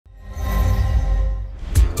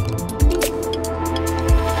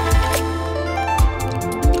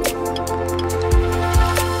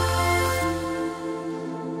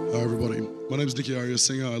is Nicky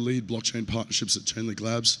Arias-Singer. I lead blockchain partnerships at Chainlink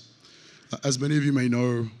Labs. As many of you may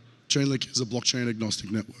know, Chainlink is a blockchain agnostic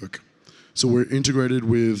network. So we're integrated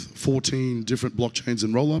with 14 different blockchains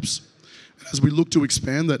and rollups. As we look to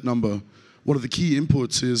expand that number, one of the key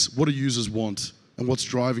inputs is what do users want and what's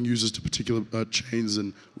driving users to particular chains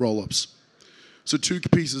and rollups. So two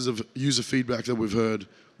pieces of user feedback that we've heard.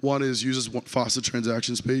 One is users want faster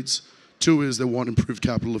transaction speeds. Two is they want improved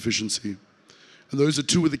capital efficiency. And those are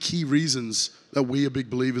two of the key reasons that we are big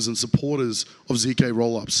believers and supporters of ZK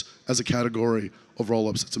rollups as a category of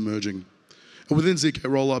rollups that's emerging. And within ZK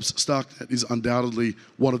rollups, StarkNet is undoubtedly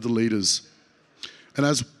one of the leaders. And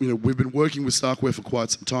as you know, we've been working with StarkWare for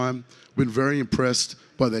quite some time. We've been very impressed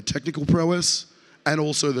by their technical prowess and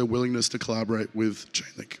also their willingness to collaborate with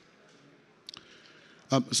Chainlink.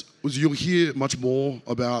 You'll hear much more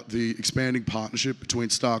about the expanding partnership between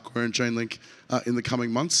StarkWare and Chainlink in the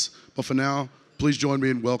coming months. But for now, please join me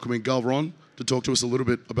in welcoming Gai Ron to talk to us a little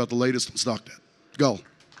bit about the latest on StarkNet. Gai. All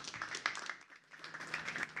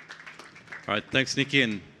right, thanks, Nicky,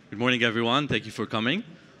 and good morning, everyone. Thank you for coming.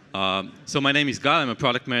 So my name is Gai. I'm a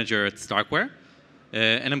product manager at StarkWare.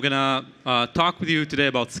 And I'm going to talk with you today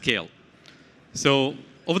about scale. So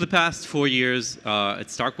over the past 4 years at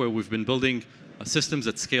StarkWare, we've been building systems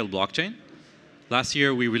that scale blockchain. Last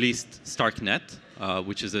year, we released StarkNet,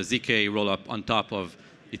 which is a ZK rollup on top of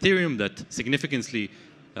Ethereum that significantly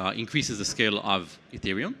increases the scale of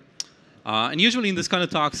Ethereum. And usually in this kind of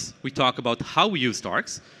talks, we talk about how we use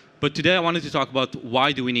Starks. But today, I wanted to talk about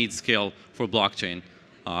why do we need scale for blockchain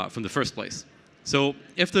from the first place. So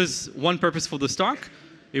if there's one purpose for the Stark,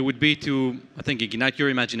 it would be to, I think, ignite your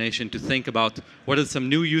imagination to think about what are some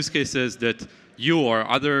new use cases that you or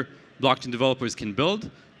other blockchain developers can build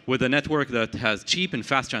with a network that has cheap and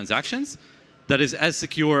fast transactions that is as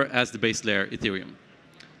secure as the base layer Ethereum.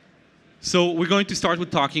 So we're going to start with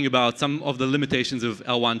talking about some of the limitations of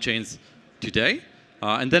L1 chains today.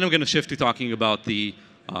 And then I'm going to shift to talking about the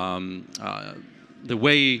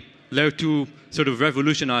way Layer 2 sort of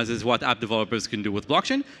revolutionizes what app developers can do with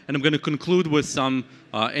blockchain. And I'm going to conclude with some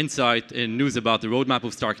insight and news about the roadmap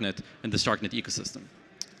of StarkNet and the StarkNet ecosystem.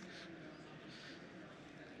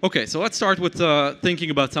 OK, so let's start with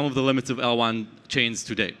thinking about some of the limits of L1 chains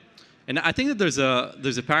today. And I think that there's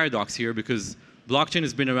a paradox here, because blockchain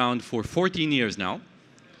has been around for 14 years now.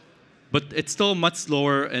 But it's still much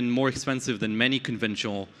slower and more expensive than many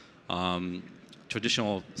conventional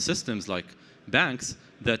traditional systems like banks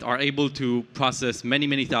that are able to process many,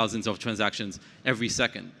 many thousands of transactions every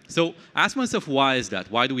second. So I asked myself, why is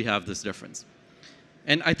that? Why do we have this difference?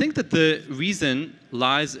 And I think that the reason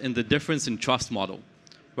lies in the difference in trust model.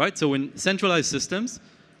 Right? So in centralized systems,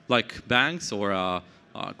 like banks or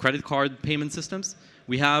credit card payment systems,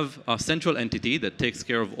 we have a central entity that takes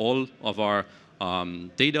care of all of our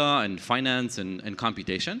data and finance and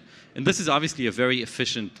computation. And this is obviously a very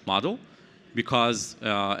efficient model, because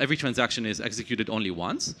every transaction is executed only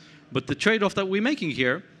once. But the trade-off that we're making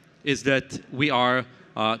here is that we are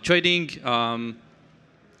trading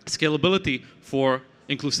scalability for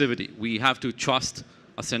inclusivity. We have to trust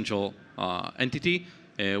a central entity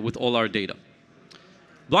with all our data.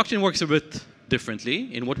 Blockchain works a bit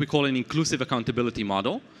differently in what we call an inclusive accountability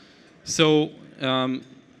model. So in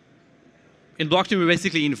blockchain, we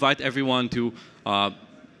basically invite everyone to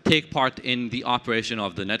take part in the operation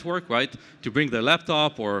of the network, right? To bring their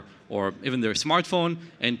laptop or even their smartphone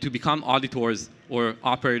and to become auditors or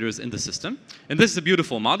operators in the system. And this is a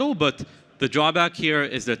beautiful model, but the drawback here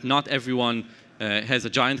is that not everyone has a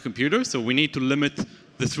giant computer, so we need to limit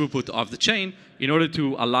the throughput of the chain in order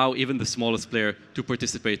to allow even the smallest player to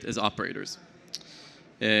participate as operators.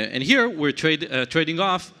 And here we're trading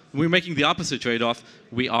off, we're making the opposite trade-off.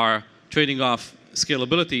 We are trading off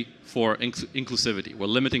scalability for inclusivity. We're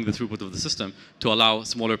limiting the throughput of the system to allow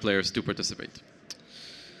smaller players to participate.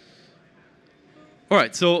 All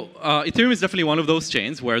right, so Ethereum is definitely one of those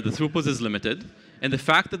chains where the throughput is limited. And the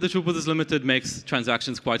fact that the throughput is limited makes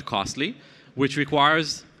transactions quite costly, which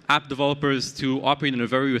requires app developers to operate in a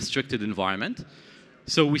very restricted environment.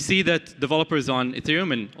 So we see that developers on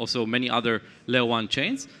Ethereum and also many other Layer 1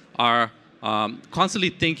 chains are constantly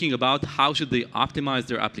thinking about how should they optimize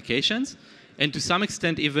their applications, and to some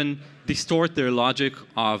extent even distort their logic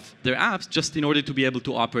of their apps just in order to be able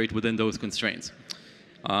to operate within those constraints.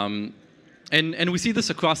 And we see this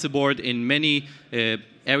across the board in many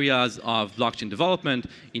areas of blockchain development.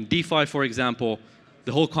 In DeFi, for example,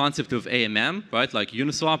 the whole concept of AMM, right, like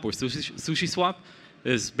Uniswap or SushiSwap,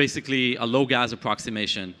 is basically a low-gas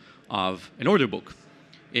approximation of an order book.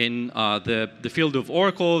 In the field of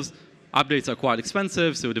oracles, updates are quite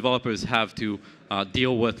expensive, so developers have to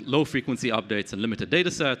deal with low-frequency updates and limited data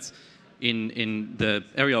sets. in the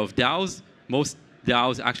area of DAOs, most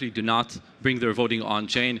DAOs actually do not bring their voting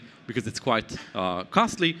on-chain because it's quite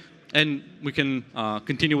costly. And we can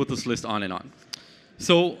continue with this list on and on.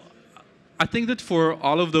 So I think that for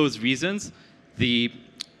all of those reasons, the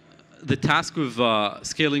task of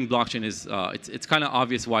scaling blockchain is it's kind of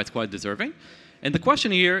obvious why it's quite deserving. And the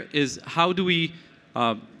question here is, how do we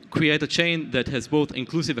create a chain that has both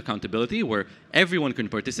inclusive accountability, where everyone can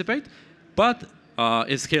participate, but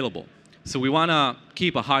is scalable? So we want to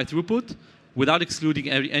keep a high throughput without excluding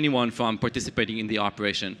anyone from participating in the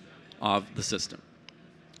operation of the system.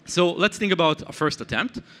 So let's think about a first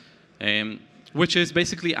attempt, which is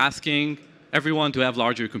basically asking everyone to have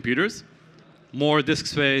larger computers, more disk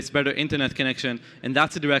space, better internet connection, and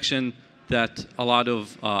that's the direction that a lot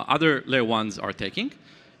of other layer ones are taking.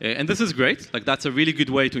 And this is great. Like, that's a really good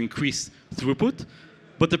way to increase throughput.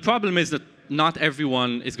 But the problem is that not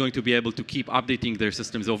everyone is going to be able to keep updating their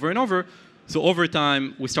systems over and over. So over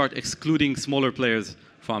time, we start excluding smaller players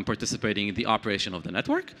from participating in the operation of the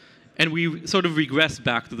network. And we sort of regress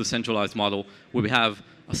back to the centralized model, where we have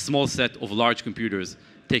a small set of large computers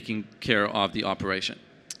taking care of the operation.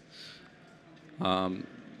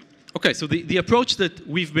 OK, so the approach that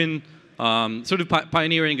we've been sort of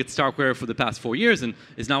pioneering at StarkWare for the past 4 years and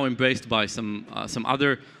is now embraced by some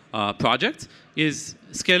other projects is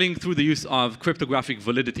scaling through the use of cryptographic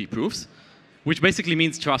validity proofs, which basically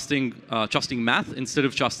means trusting math instead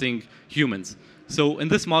of trusting humans. So in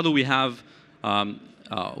this model, we have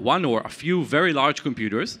one or a few very large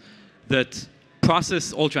computers that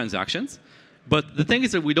process all transactions. But the thing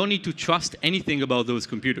is that we don't need to trust anything about those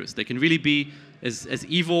computers. They can really be as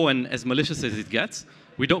evil and as malicious as it gets.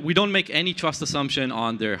 We don't make any trust assumption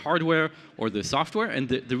on their hardware or their software. And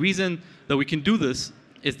the reason that we can do this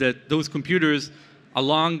is that those computers,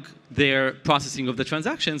 along their processing of the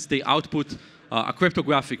transactions, they output a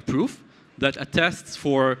cryptographic proof that attests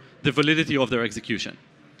for the validity of their execution.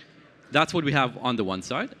 That's what we have on the one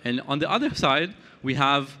side. And on the other side, we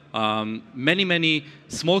have many, many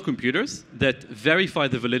small computers that verify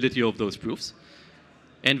the validity of those proofs.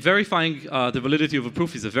 And verifying the validity of a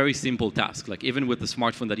proof is a very simple task. Like, even with the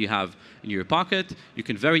smartphone that you have in your pocket, you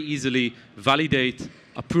can very easily validate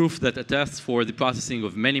a proof that attests for the processing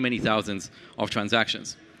of many, many thousands of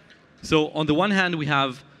transactions. So on the one hand, we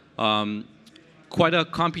have quite a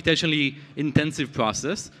computationally intensive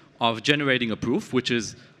process of generating a proof, which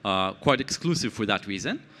is quite exclusive for that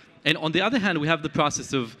reason. And on the other hand, we have the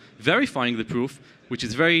process of verifying the proof, which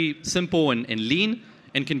is very simple and lean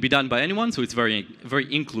and can be done by anyone, so it's very,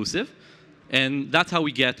 very inclusive. And that's how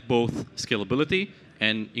we get both scalability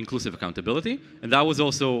and inclusive accountability. And that was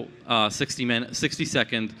also a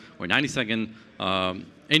 60-second or 90-second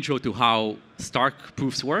intro to how Stark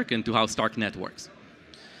proofs work and to how StarkNet works.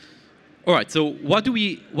 All right, so what do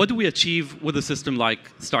we achieve with a system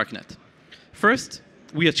like StarkNet? First,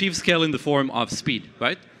 we achieve scale in the form of speed,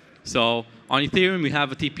 right? So on Ethereum, we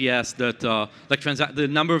have a TPS that the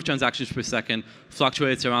number of transactions per second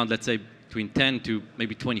fluctuates around, let's say, between 10 to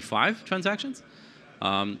maybe 25 transactions.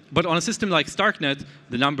 But on a system like StarkNet,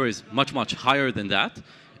 the number is much, much higher than that.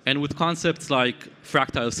 And with concepts like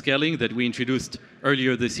fractal scaling that we introduced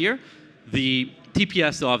earlier this year, the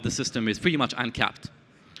TPS of the system is pretty much uncapped.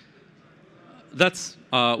 That's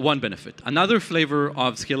one benefit. Another flavor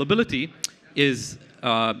of scalability is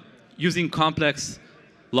using complex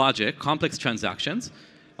logic, complex transactions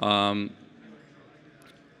that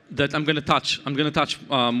I'm going to touch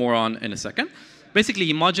more on in a second. Basically,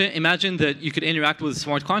 imagine that you could interact with a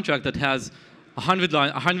smart contract that has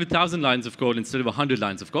 100,000 lines of code instead of 100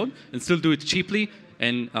 lines of code, and still do it cheaply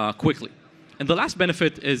and quickly. And the last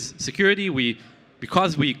benefit is security.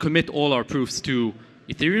 Because we commit all our proofs to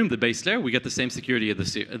Ethereum, the base layer, we get the same security as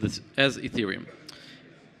Ethereum.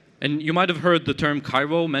 And you might have heard the term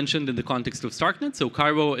Cairo mentioned in the context of StarkNet. So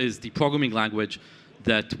Cairo is the programming language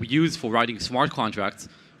that we use for writing smart contracts,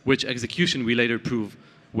 which execution we later prove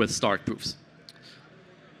with Stark proofs.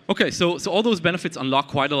 OK, so all those benefits unlock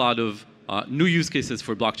quite a lot of new use cases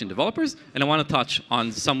for blockchain developers. And I want to touch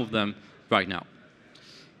on some of them right now.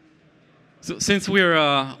 So since we're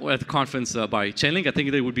at the conference by Chainlink, I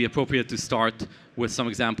think it would be appropriate to start with some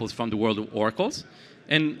examples from the world of oracles.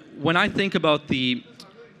 And when I think about the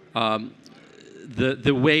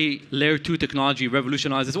way Layer 2 technology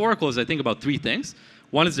revolutionizes oracles, I think about three things.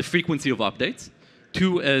 One is the frequency of updates.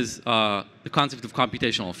 Two is the concept of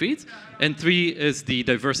computational feeds. And three is the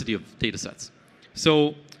diversity of data sets.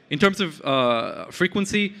 So in terms of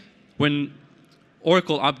frequency, when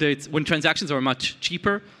Oracle updates, when transactions are much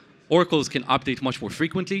cheaper, oracles can update much more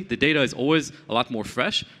frequently. The data is always a lot more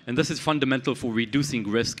fresh. And this is fundamental for reducing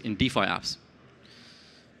risk in DeFi apps.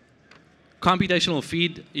 computational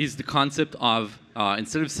feed is the concept of,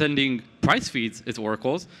 instead of sending price feeds as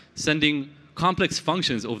oracles, sending complex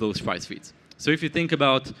functions of those price feeds. So if you think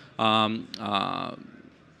about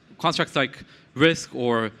constructs like risk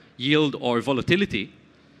or yield or volatility,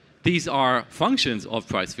 these are functions of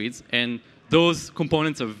price feeds, and those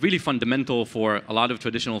components are really fundamental for a lot of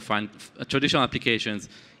traditional applications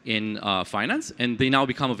in finance, and they now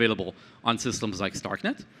become available on systems like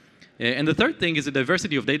StarkNet. And the third thing is the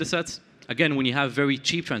diversity of data sets. Again, when you have very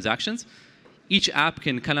cheap transactions, each app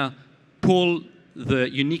can kind of pull the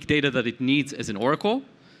unique data that it needs as an oracle.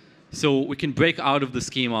 So we can break out of the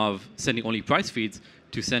scheme of sending only price feeds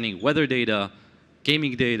to sending weather data,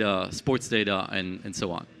 gaming data, sports data, and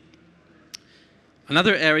so on.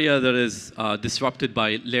 Another area that is disrupted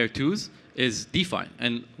by layer 2s is DeFi.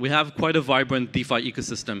 And we have quite a vibrant DeFi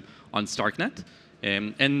ecosystem on StarkNet.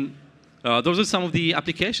 And those are some of the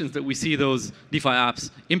applications that we see those DeFi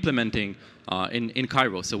apps implementing in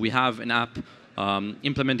Cairo. So we have an app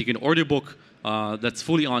implementing an order book that's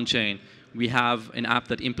fully on-chain. We have an app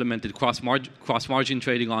that implemented cross-margin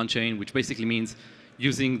trading on-chain, which basically means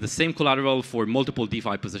using the same collateral for multiple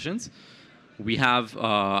DeFi positions. We have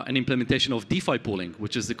an implementation of DeFi pooling,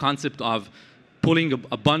 which is the concept of pulling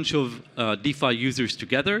a bunch of DeFi users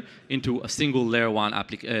together into a single layer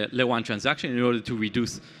 1 transaction in order to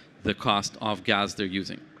reduce the cost of gas they're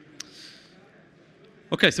using.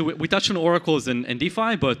 OK, so we touched on oracles and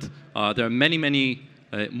DeFi, but there are many, many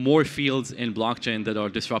more fields in blockchain that are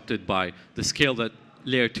disrupted by the scale that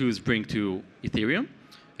layer 2s bring to Ethereum.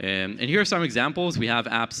 And here are some examples. We have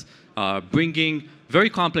apps bringing very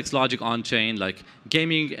complex logic on-chain, like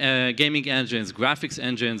gaming engines, graphics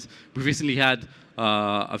engines. We recently had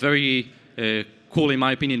a very cool, in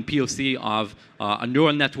my opinion, POC of a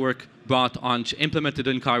neural network implemented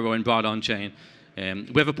in Cairo and brought on-chain.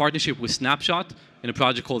 We have a partnership with Snapshot in a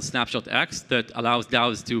project called Snapshot X that allows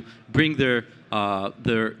DAOs to bring their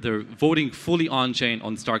voting fully on-chain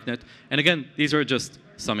on StarkNet. And again, these are just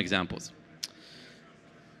some examples.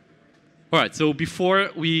 All right, so before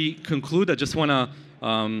we conclude, I just want to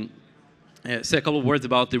say a couple of words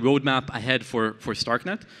about the roadmap ahead for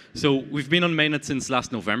StarkNet. So we've been on mainnet since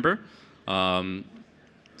last November.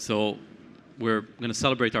 So we're going to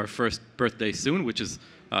celebrate our first birthday soon, which is,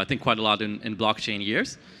 I think, quite a lot in blockchain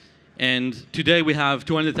years. And today we have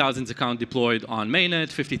 200,000 accounts deployed on mainnet,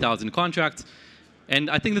 50,000 contracts. And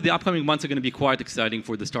I think that the upcoming months are going to be quite exciting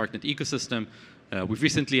for the StarkNet ecosystem. We've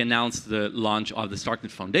recently announced the launch of the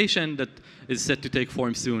StarkNet Foundation that is set to take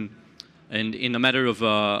form soon. And in a matter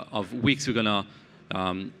of weeks, we're going to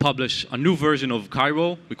publish a new version of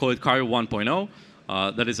Cairo. We call it Cairo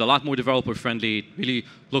 1.0. That is a lot more developer-friendly. It really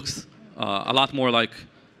looks a lot more like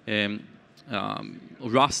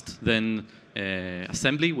Rust than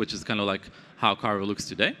assembly, which is kind of like how Cairo looks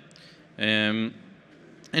today. And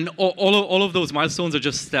all of those milestones are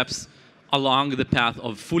just steps along the path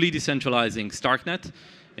of fully decentralizing StarkNet.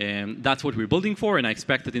 And that's what we're building for, and I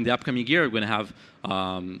expect that in the upcoming year, we're going to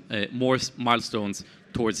have more milestones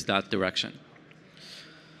towards that direction.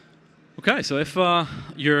 OK, so if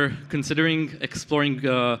you're considering exploring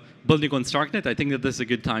building on StarkNet, I think that this is a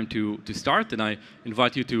good time to start, and I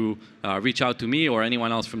invite you to reach out to me or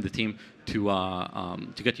anyone else from the team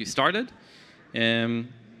to get you started.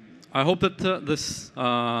 I hope that this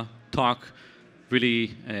talk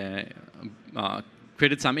really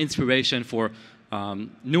created some inspiration for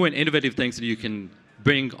new and innovative things that you can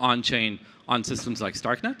bring on-chain on systems like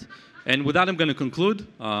StarkNet. And with that, I'm going to conclude.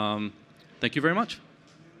 Thank you very much.